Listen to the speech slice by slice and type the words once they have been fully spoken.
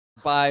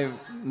by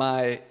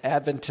my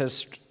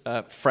Adventist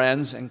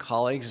friends and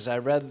colleagues is I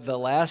read the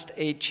last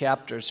 8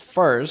 chapters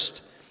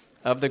first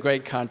of The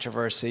Great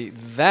Controversy.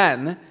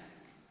 Then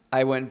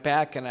I went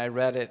back and I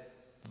read it,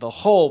 the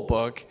whole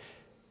book,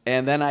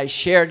 and then I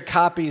shared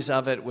copies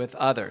of it with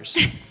others.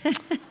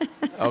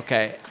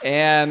 Okay,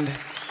 and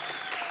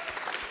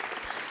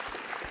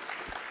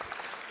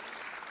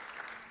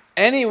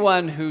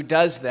anyone who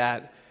does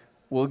that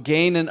will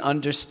gain an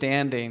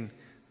understanding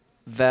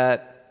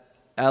that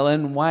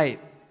Ellen White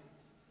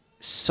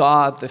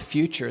saw the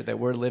future that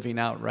we're living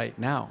out right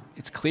now.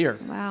 It's clear.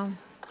 Wow.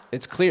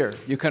 It's clear.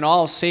 You can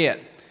all see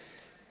it.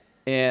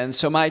 And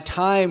so my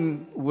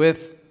time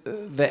with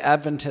the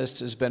Adventists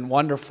has been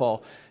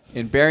wonderful.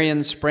 In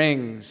Berrien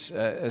Springs,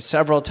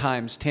 several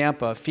times,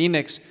 Tampa,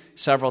 Phoenix,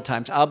 several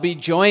times. I'll be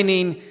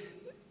joining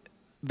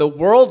the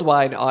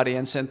worldwide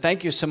audience, and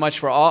thank you so much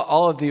for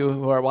all of you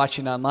who are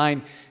watching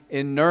online,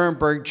 in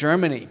Nuremberg,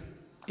 Germany,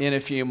 in a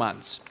few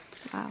months.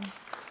 Wow.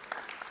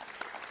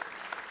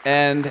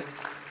 And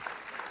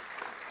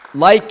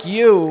like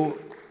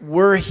you,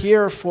 we're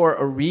here for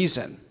a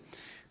reason.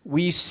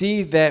 We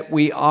see that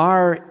we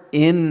are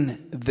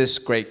in this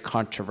great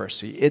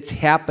controversy. It's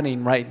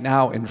happening right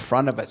now in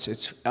front of us.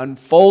 It's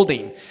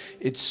unfolding.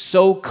 It's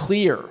so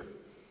clear.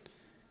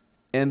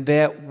 And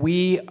that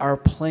we are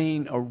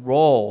playing a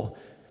role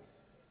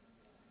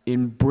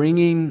in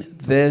bringing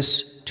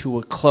this to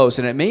a close.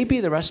 And it may be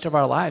the rest of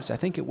our lives. I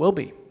think it will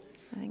be.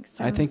 I think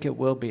so. I think it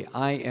will be.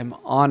 I am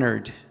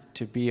honored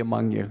to be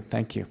among you.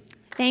 Thank you.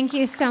 Thank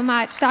you so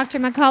much, Dr.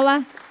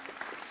 McCullough.